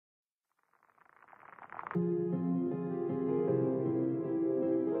Your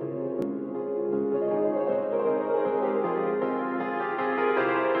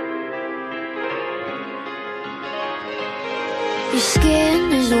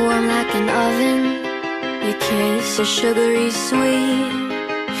skin is warm like an oven, your kiss is sugary sweet.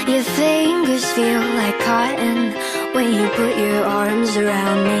 Your fingers feel like cotton when you put your arms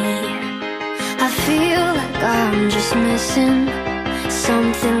around me. I feel like I'm just missing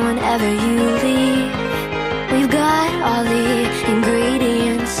something whenever you leave. We've got all the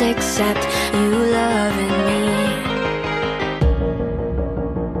ingredients except you loving me.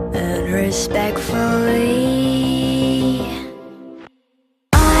 And respectfully,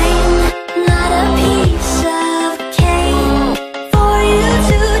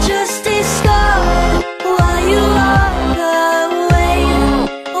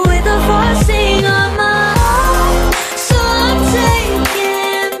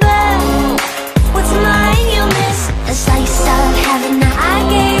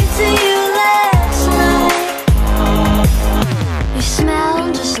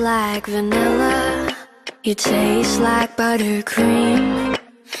 like vanilla, you taste like buttercream.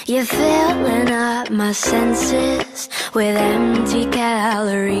 You're filling up my senses with empty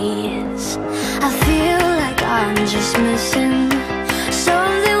calories. I feel like I'm just missing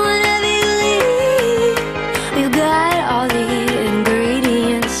something whenever you leave. We've got all the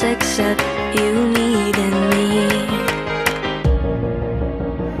ingredients except you needing me.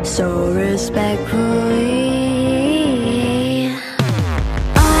 So respectful.